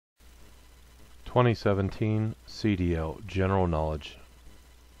2017 CDL General Knowledge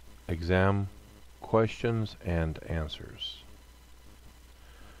Exam Questions and Answers.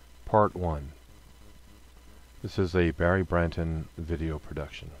 Part 1. This is a Barry Branton video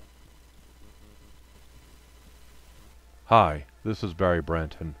production. Hi, this is Barry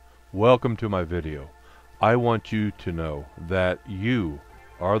Branton. Welcome to my video. I want you to know that you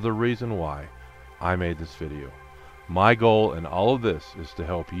are the reason why I made this video. My goal in all of this is to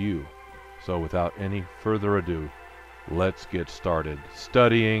help you. So without any further ado, let's get started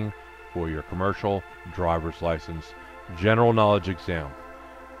studying for your commercial driver's license general knowledge exam.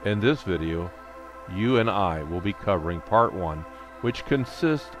 In this video, you and I will be covering part 1, which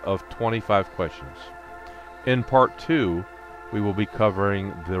consists of 25 questions. In part 2, we will be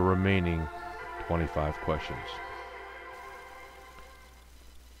covering the remaining 25 questions.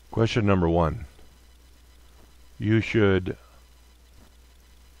 Question number 1. You should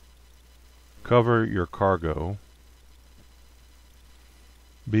cover your cargo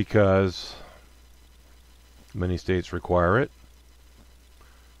because many states require it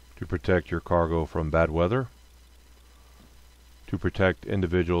to protect your cargo from bad weather, to protect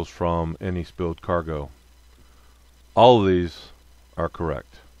individuals from any spilled cargo. All of these are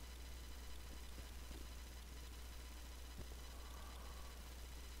correct.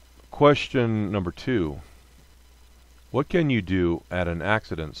 Question number 2. What can you do at an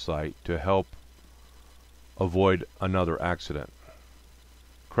accident site to help avoid another accident?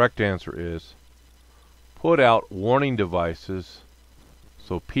 Correct answer is put out warning devices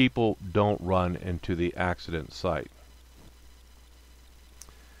so people don't run into the accident site.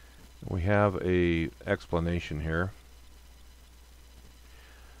 We have an explanation here.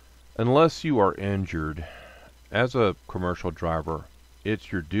 Unless you are injured, as a commercial driver, it's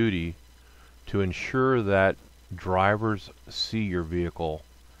your duty to ensure that drivers see your vehicle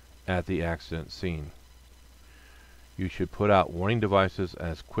at the accident scene. You should put out warning devices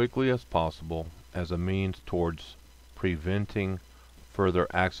as quickly as possible as a means towards preventing further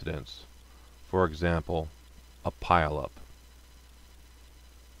accidents. For example, a pileup.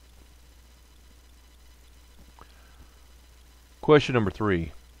 Question number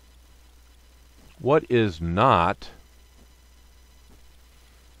 3. What is not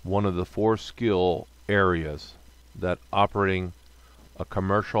one of the 4 skill areas that operating a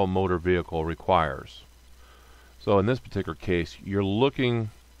commercial motor vehicle requires? So in this particular case, you're looking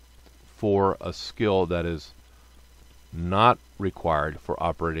for a skill that is not required for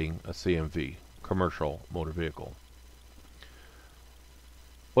operating a CMV, commercial motor vehicle.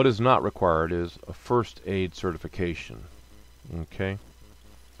 What is not required is a first aid certification. Okay?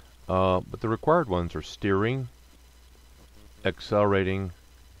 But the required ones are steering, accelerating,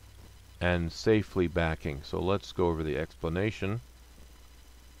 and safely backing. So let's go over the explanation.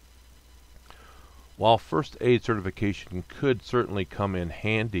 While first aid certification could certainly come in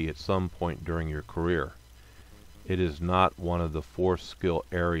handy at some point during your career, it is not one of the 4 skill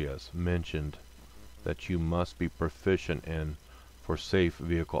areas mentioned that you must be proficient in for safe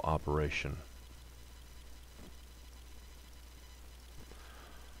vehicle operation.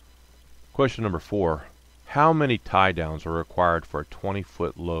 Question number 4. How many tie downs are required for a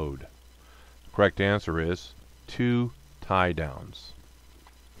 20-foot load? The correct answer is 2 tie downs.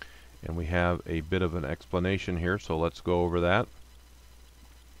 And we have a bit of an explanation here, so let's go over that.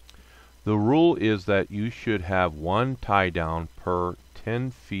 The rule is that you should have 1 tie down per 10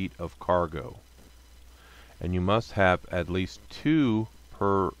 feet of cargo. And you must have at least 2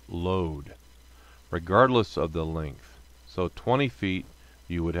 per load, regardless of the length. So 20 feet,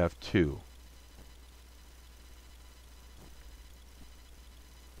 you would have 2.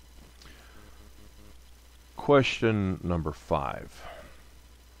 Question number 5.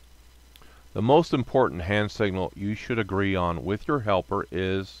 The most important hand signal you should agree on with your helper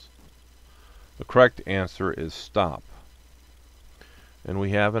is, the correct answer is stop. And we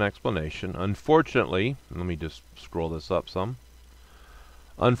have an explanation. Unfortunately, let me just scroll this up some.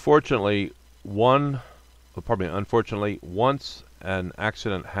 Unfortunately, once an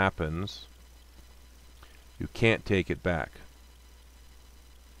accident happens, you can't take it back.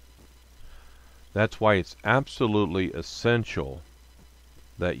 That's why it's absolutely essential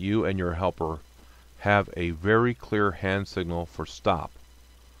that you and your helper have a very clear hand signal for stop,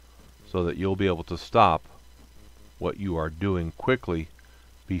 so that you'll be able to stop what you are doing quickly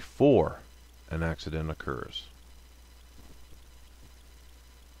before an accident occurs.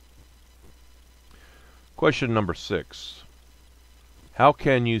 Question number 6. How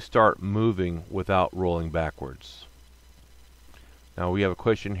can you start moving without rolling backwards? Now we have a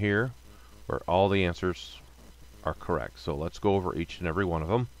question here where all the answers are correct. So let's go over each and every one of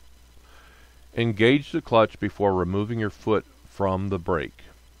them. Engage the clutch before removing your foot from the brake.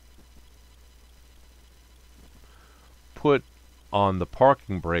 Put on the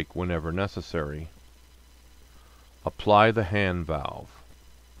parking brake whenever necessary. Apply the hand valve.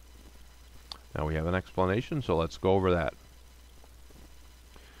 Now we have an explanation, so let's go over that.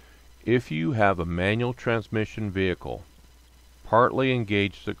 If you have a manual transmission vehicle, partly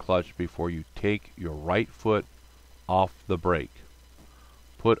engage the clutch before you take your right foot off the brake.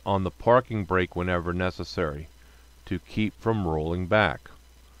 Put on the parking brake whenever necessary to keep from rolling back.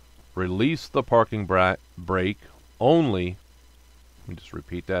 Release the parking brake only, let me just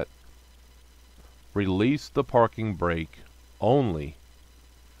repeat that. Release the parking brake only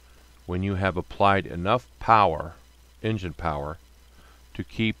when you have applied enough power, engine power, to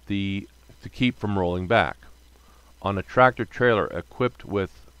keep from rolling back. On a tractor trailer equipped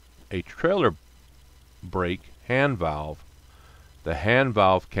with a trailer brake hand valve, the hand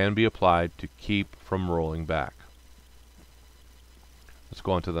valve can be applied to keep from rolling back. Let's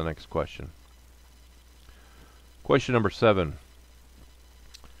go on to the next question. Question number 7.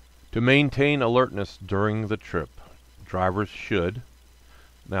 To maintain alertness during the trip, drivers should.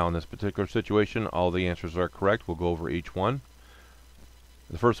 Now in this particular situation, all the answers are correct. We'll go over each one.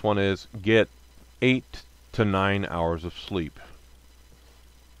 The first one is get 8 to 9 hours of sleep.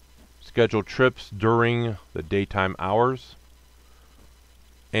 Schedule trips during the daytime hours.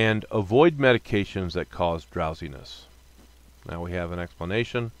 And avoid medications that cause drowsiness. Now we have an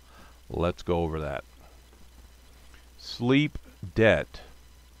explanation. Let's go over that. Sleep debt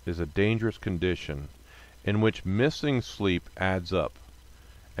is a dangerous condition in which missing sleep adds up,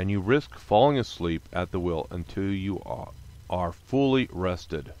 and you risk falling asleep at the wheel until you are fully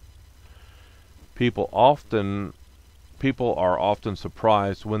rested. People are often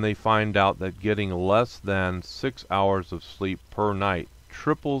surprised when they find out that getting less than 6 hours of sleep per night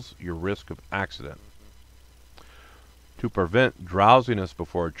triples your risk of accident. To prevent drowsiness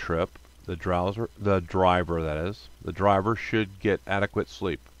before a trip, the driver should get adequate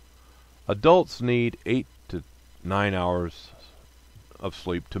sleep. Adults need 8 to 9 hours of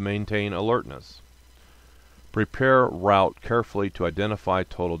sleep to maintain alertness. Prepare route carefully to identify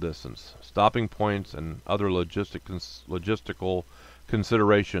total distance, stopping points, and other logistical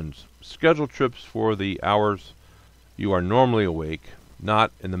considerations. Schedule trips for the hours you are normally awake,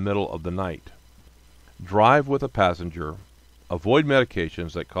 not in the middle of the night. Drive with a passenger. Avoid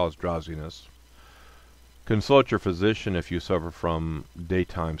medications that cause drowsiness. Consult your physician if you suffer from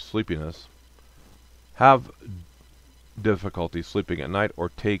daytime sleepiness. Have difficulty sleeping at night or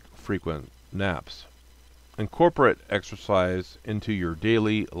take frequent naps. Incorporate exercise into your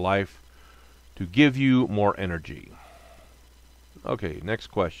daily life to give you more energy. Okay, next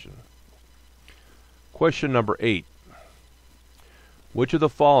question. Question number 8. Which of the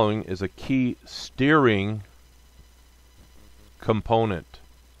following is a key steering component?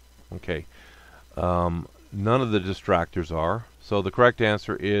 Okay, none of the distractors are, so the correct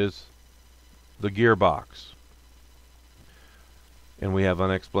answer is the gearbox. And we have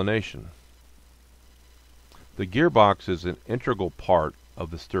an explanation. The gearbox is an integral part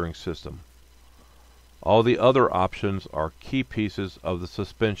of the steering system. All the other options are key pieces of the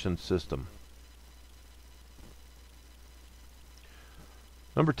suspension system.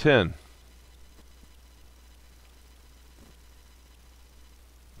 Number 10.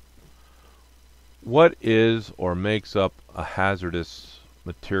 What is or makes up a hazardous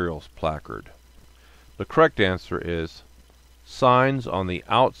materials placard? The correct answer is signs on the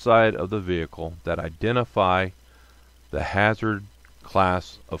outside of the vehicle that identify the hazard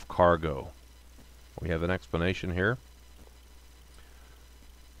class of cargo. We have an explanation here.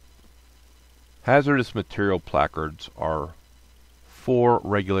 Hazardous material placards are 4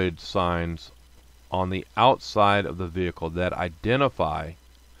 regulated signs on the outside of the vehicle that identify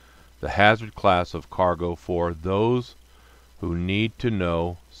the hazard class of cargo for those who need to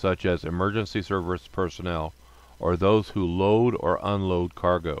know, such as emergency service personnel or those who load or unload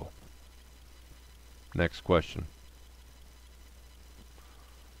cargo. Next question.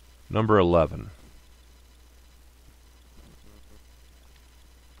 Number 11.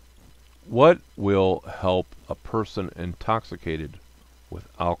 What will help a person intoxicated with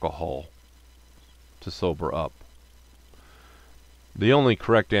alcohol to sober up? The only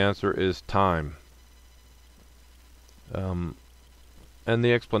correct answer is time. And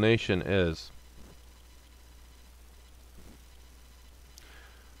the explanation is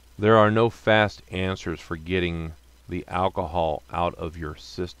there are no fast answers for getting the alcohol out of your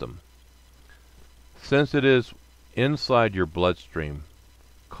system. Since it is inside your bloodstream,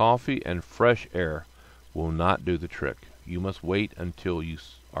 coffee and fresh air will not do the trick. You must wait until you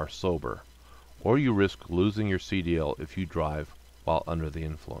are sober, or you risk losing your CDL if you drive while under the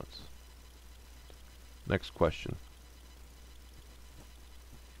influence. Next question.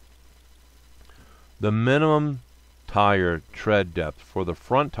 The minimum tire tread depth for the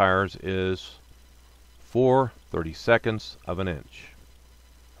front tires is 4/32 of an inch.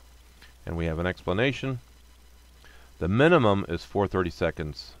 And we have an explanation. The minimum is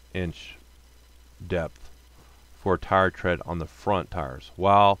 4/32 inch depth for tire tread on the front tires,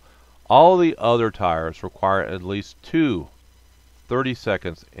 while all the other tires require at least 2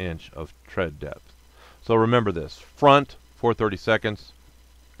 32 inch of tread depth. So remember this: front 4/32,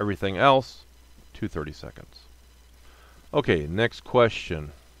 everything else 2 32. Okay, next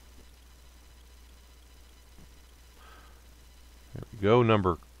question. Here we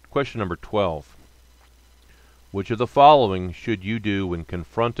go. Question number 12. Which of the following should you do when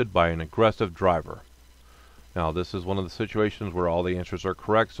confronted by an aggressive driver? Now, this is one of the situations where all the answers are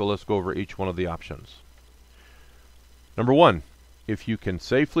correct, so let's go over each one of the options. Number 1, if you can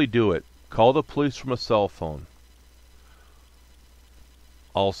safely do it, call the police from a cell phone.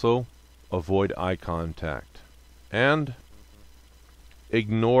 Also, avoid eye contact. And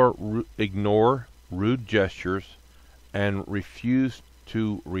ignore rude gestures and refuse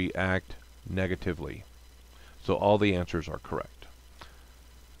to react negatively. So all the answers are correct.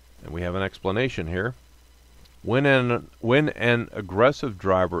 And we have an explanation here. When an aggressive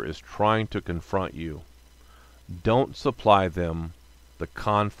driver is trying to confront you, don't supply them the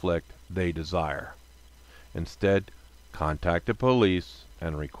conflict they desire. Instead, contact the police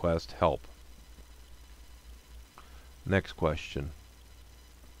and request help. Next question.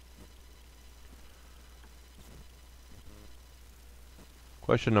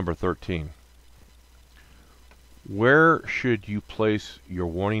 Question number 13. Where should you place your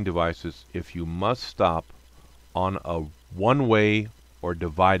warning devices if you must stop on a one-way or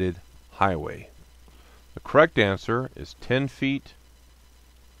divided highway? The correct answer is 10 feet,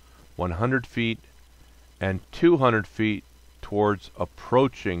 100 feet, and 200 feet towards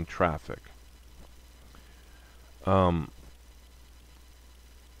approaching traffic.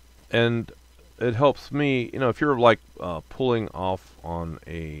 And it helps me, if you're like pulling off on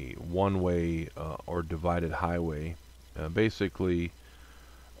a one-way or divided highway, basically,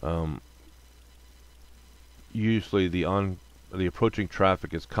 usually the approaching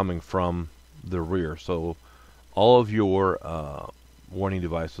traffic is coming from the rear. So all of your warning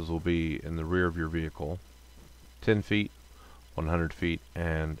devices will be in the rear of your vehicle, 10 feet, 100 feet,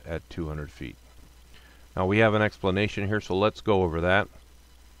 and at 200 feet. Now we have an explanation here, so let's go over that.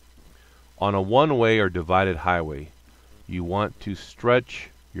 On a one-way or divided highway, you want to stretch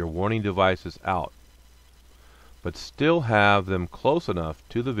your warning devices out, but still have them close enough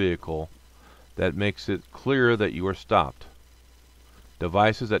to the vehicle that makes it clear that you are stopped.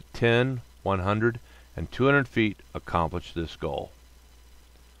 Devices at 10, 100, and 200 feet accomplish this goal.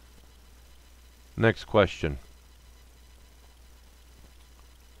 Next question.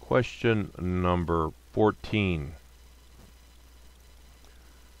 Question number 14.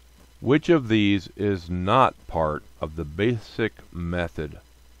 Which of these is not part of the basic method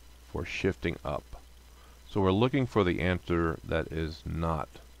for shifting up? So we're looking for the answer that is not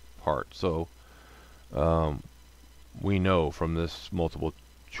part. So we know from this multiple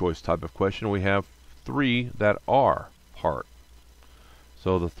choice type of question we have 3 that are part.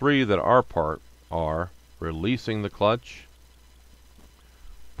 So the 3 that are part are releasing the clutch,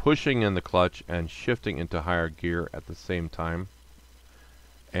 pushing in the clutch and shifting into higher gear at the same time,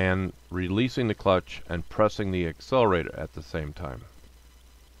 and releasing the clutch and pressing the accelerator at the same time.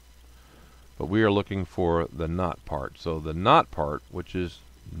 But we are looking for the not part. So the not part, which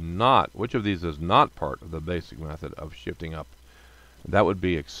of these is not part of the basic method of shifting up? That would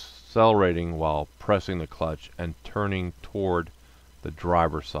be accelerating while pressing the clutch and turning toward the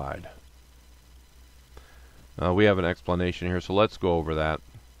driver's side. We have an explanation here, so let's go over that.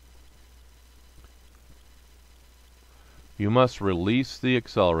 You must release the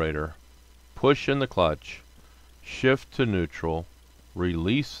accelerator, push in the clutch, shift to neutral,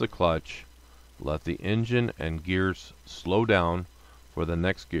 release the clutch, let the engine and gears slow down for the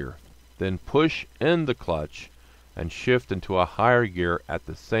next gear, then push in the clutch and shift into a higher gear at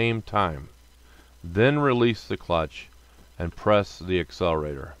the same time. Then release the clutch and press the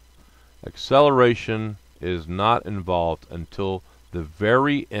accelerator. Acceleration is not involved until the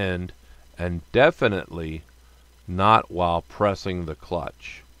very end, and definitely not while pressing the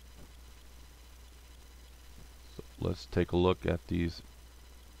clutch. So let's take a look at these.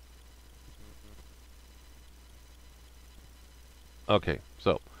 Okay,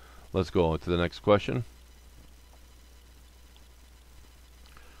 so let's go on to the next question.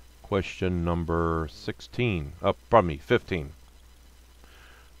 question number 15.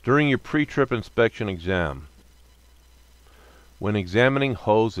 During your pre-trip inspection exam, when examining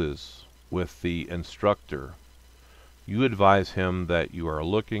hoses with the instructor, you advise him that you are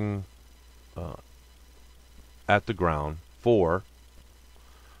looking at the ground for,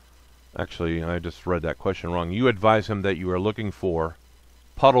 actually I just read that question wrong. You advise him that you are looking for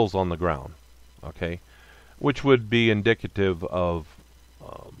puddles on the ground, okay, which would be indicative of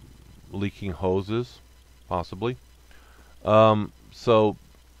leaking hoses, possibly. So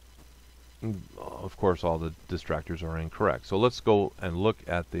of course all the distractors are incorrect. So let's go and look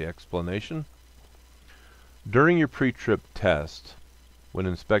at the explanation. During your pre-trip test, when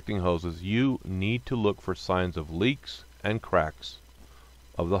inspecting hoses, you need to look for signs of leaks and cracks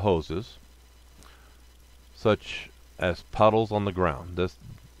of the hoses, such as puddles on the ground.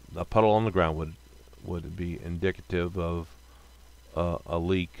 A puddle on the ground would be indicative of a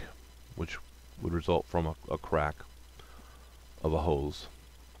leak, which would result from a crack of a hose.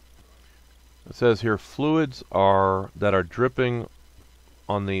 It says here, fluids that are dripping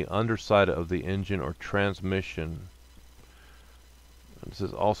on the underside of the engine or transmission. It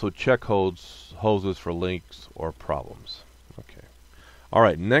says also check hoses for leaks or problems. Okay. All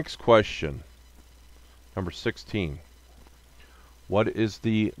right, next question. Number 16. What is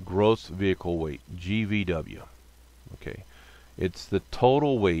the gross vehicle weight, GVW? Okay. It's the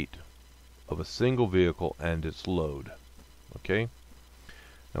total weight of a single vehicle and its load. Okay.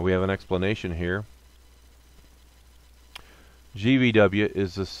 Now we have an explanation here. GVW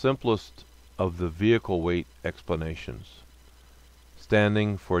is the simplest of the vehicle weight explanations,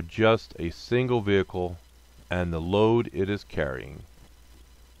 standing for just a single vehicle and the load it is carrying.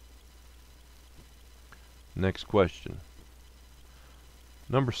 Next question.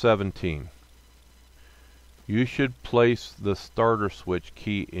 Number 17. You should place the starter switch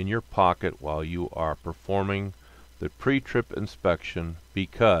key in your pocket while you are performing the pre-trip inspection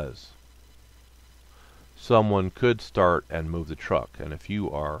because someone could start and move the truck, and if you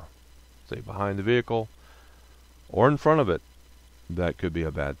are, say, behind the vehicle or in front of it, that could be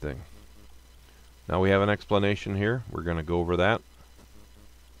a bad thing. Now we have an explanation here. We're going to go over that.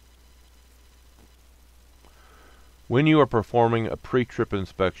 When you are performing a pre-trip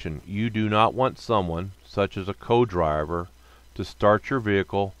inspection, you do not want someone, such as a co-driver, to start your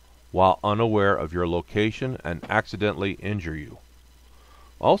vehicle while unaware of your location and accidentally injure you.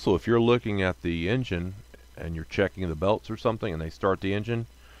 Also, if you're looking at the engine and you're checking the belts or something and they start the engine,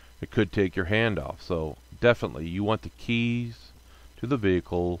 it could take your hand off. So definitely you want the keys to the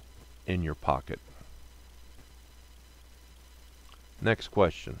vehicle in your pocket. Next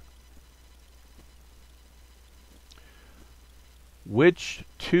question. Which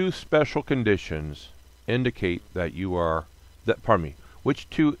two special conditions indicate that you are which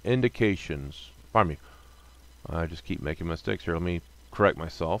two indications, I just keep making mistakes here. Let me correct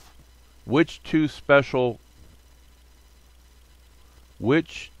myself. Which two special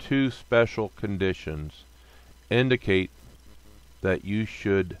conditions indicate that you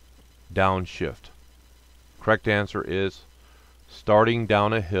should downshift? Correct answer is starting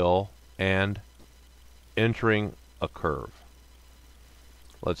down a hill and entering a curve.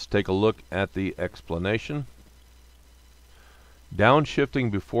 Let's take a look at the explanation.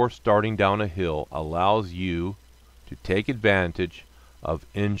 Downshifting before starting down a hill allows you to take advantage of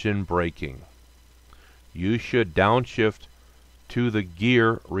engine braking. You should downshift to the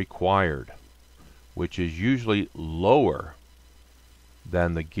gear required, which is usually lower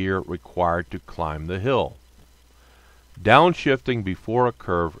than the gear required to climb the hill. Downshifting before a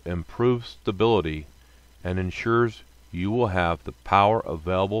curve improves stability and ensures you will have the power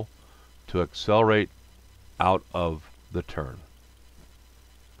available to accelerate out of the turn.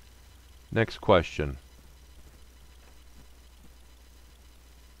 Next question.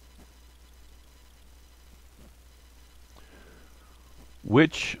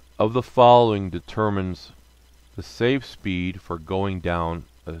 Which of the following determines the safe speed for going down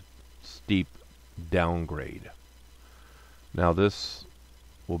a steep downgrade? Now this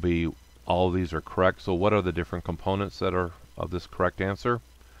will be, all of these are correct, so what are the different components that are of this correct answer?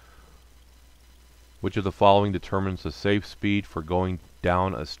 Which of the following determines the safe speed for going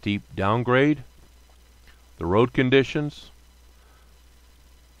down a steep downgrade? The road conditions,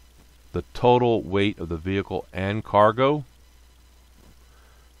 the total weight of the vehicle and cargo,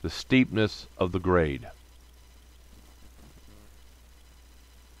 the steepness of the grade.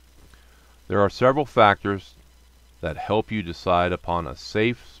 There are several factors that help you decide upon a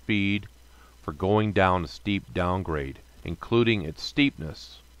safe speed for going down a steep downgrade, including its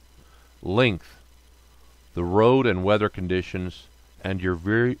steepness, length, the road and weather conditions, and your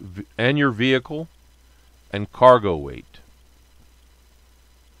vehicle and cargo weight.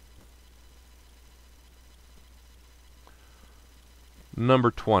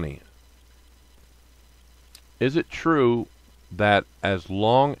 Number 20. Is it true that as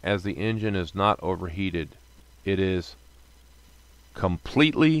long as the engine is not overheated, it is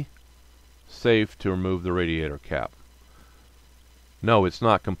completely safe to remove the radiator cap? No, it's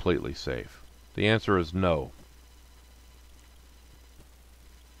not completely safe. The answer is no.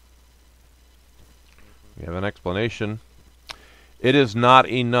 We have an explanation. It is not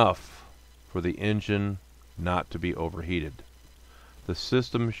enough for the engine not to be overheated. The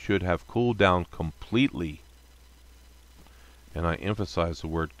system should have cooled down completely, and I emphasize the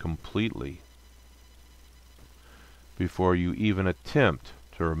word completely, before you even attempt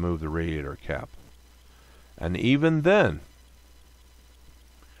to remove the radiator cap. And even then,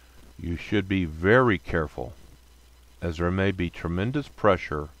 you should be very careful, as there may be tremendous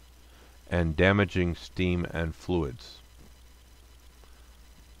pressure and damaging steam and fluids.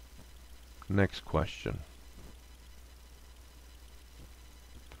 Next question.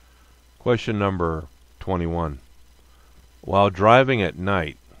 Question number 21. While driving at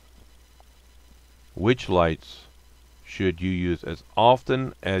night, which lights should you use as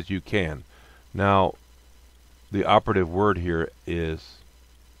often as you can? Now, the operative word here is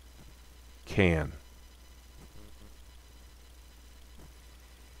can.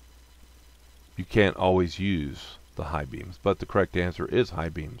 You can't always use the high beams, but the correct answer is high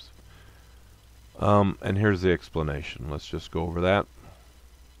beams. And here's the explanation. Let's just go over that.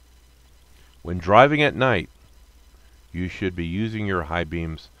 When driving at night, you should be using your high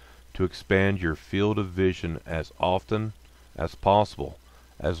beams to expand your field of vision as often as possible,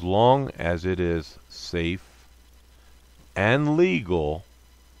 as long as it is safe and legal,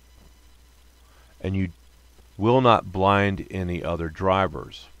 and you will not blind any other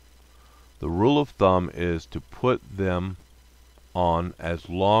drivers. The rule of thumb is to put them on as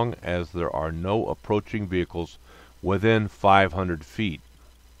long as there are no approaching vehicles within 500 feet.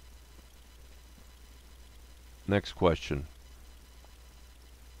 Next question.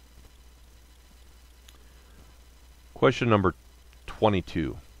 Question number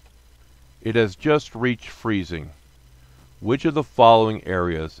 22. It has just reached freezing. Which of the following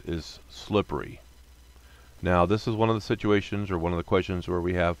areas is slippery? Now, this is one of the situations or one of the questions where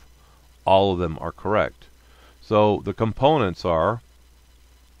we have all of them are correct. So the components are,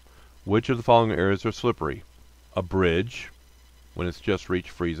 which of the following areas are slippery? A bridge, when it's just reached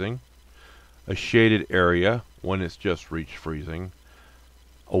freezing. A shaded area, when it's just reached freezing.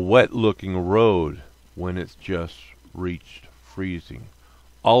 A wet-looking road, when it's just reached freezing.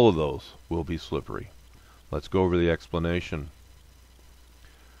 All of those will be slippery. Let's go over the explanation.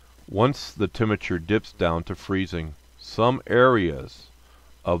 Once the temperature dips down to freezing, some areas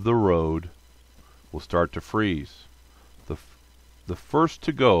of the road will start to freeze. The first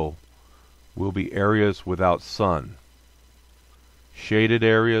to go will be areas without sun, shaded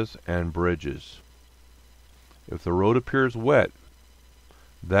areas, and bridges. If the road appears wet,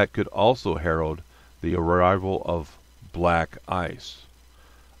 that could also herald the arrival of black ice,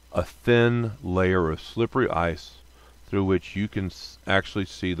 a thin layer of slippery ice through which you can actually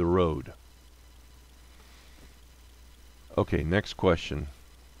see the road. Okay, next question.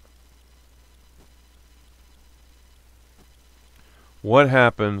 What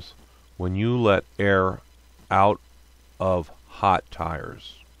happens when you let air out of hot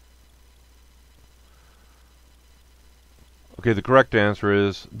tires? Okay, the correct answer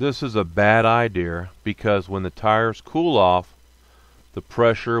is this is a bad idea because when the tires cool off, the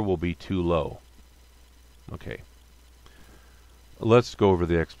pressure will be too low. Okay, let's go over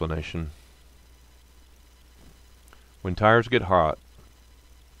the explanation. When tires get hot,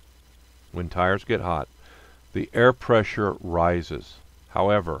 the air pressure rises.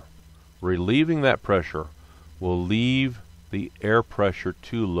 However, relieving that pressure will leave the air pressure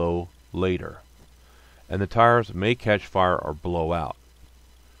too low later, and the tires may catch fire or blow out.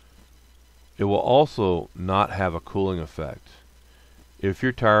 It will also not have a cooling effect. If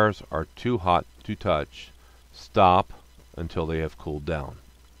your tires are too hot to touch, stop until they have cooled down.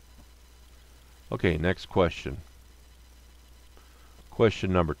 Okay, next question.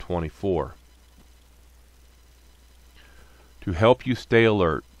 Question number 24. To help you stay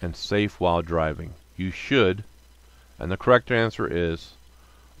alert and safe while driving, you should, and the correct answer is,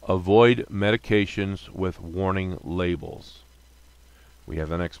 avoid medications with warning labels. We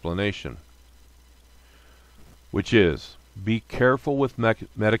have an explanation, which is, be careful with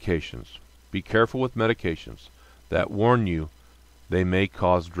medications. Be careful with medications that warn you they may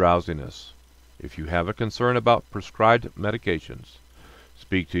cause drowsiness. If you have a concern about prescribed medications,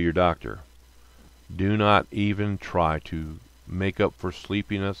 speak to your doctor. Do not even try to make up for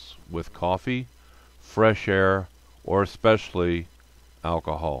sleepiness with coffee, fresh air, or especially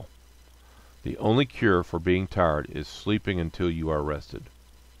alcohol. The only cure for being tired is sleeping until you are rested.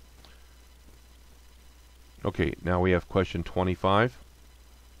 Okay, now we have question 25.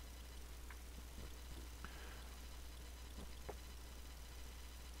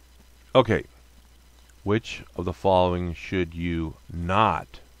 Okay, which of the following should you not,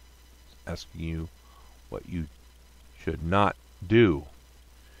 asking you what you should not do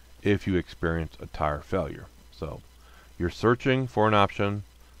if you experience a tire failure. So, you're searching for an option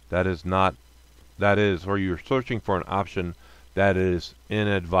that is not, or you're searching for an option that is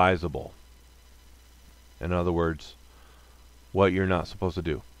inadvisable. In other words, what you're not supposed to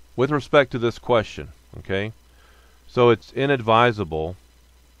do. With respect to this question, okay? So it's inadvisable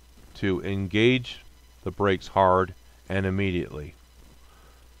to engage the brakes hard and immediately.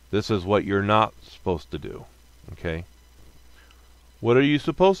 This is what you're not supposed to do, okay? What are you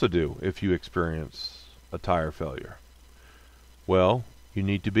supposed to do if you experience a tire failure? Well, you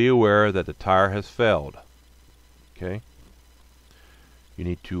need to be aware that the tire has failed, okay? You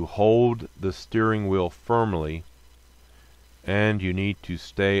need to hold the steering wheel firmly, and you need to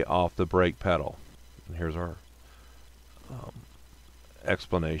stay off the brake pedal. And here's our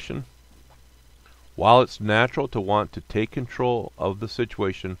explanation. While it's natural to want to take control of the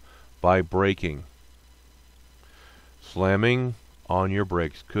situation by braking, slamming on your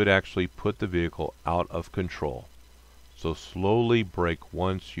brakes could actually put the vehicle out of control. So slowly brake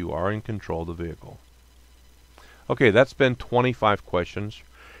once you are in control of the vehicle. Okay, that's been 25 questions.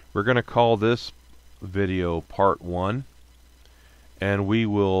 We're going to call this video part 1, and we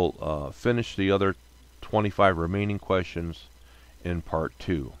will finish the other 25 remaining questions in part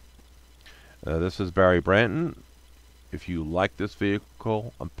 2. This is Barry Branton. If you like this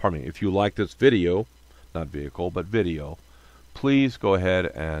if you like this video, not vehicle, but video, please go ahead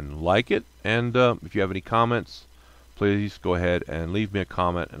and like it. And if you have any comments, please go ahead and leave me a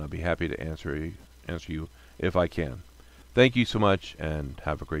comment, and I'll be happy to answer you if I can. Thank you so much, and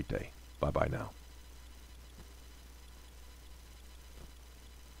have a great day. Bye-bye now.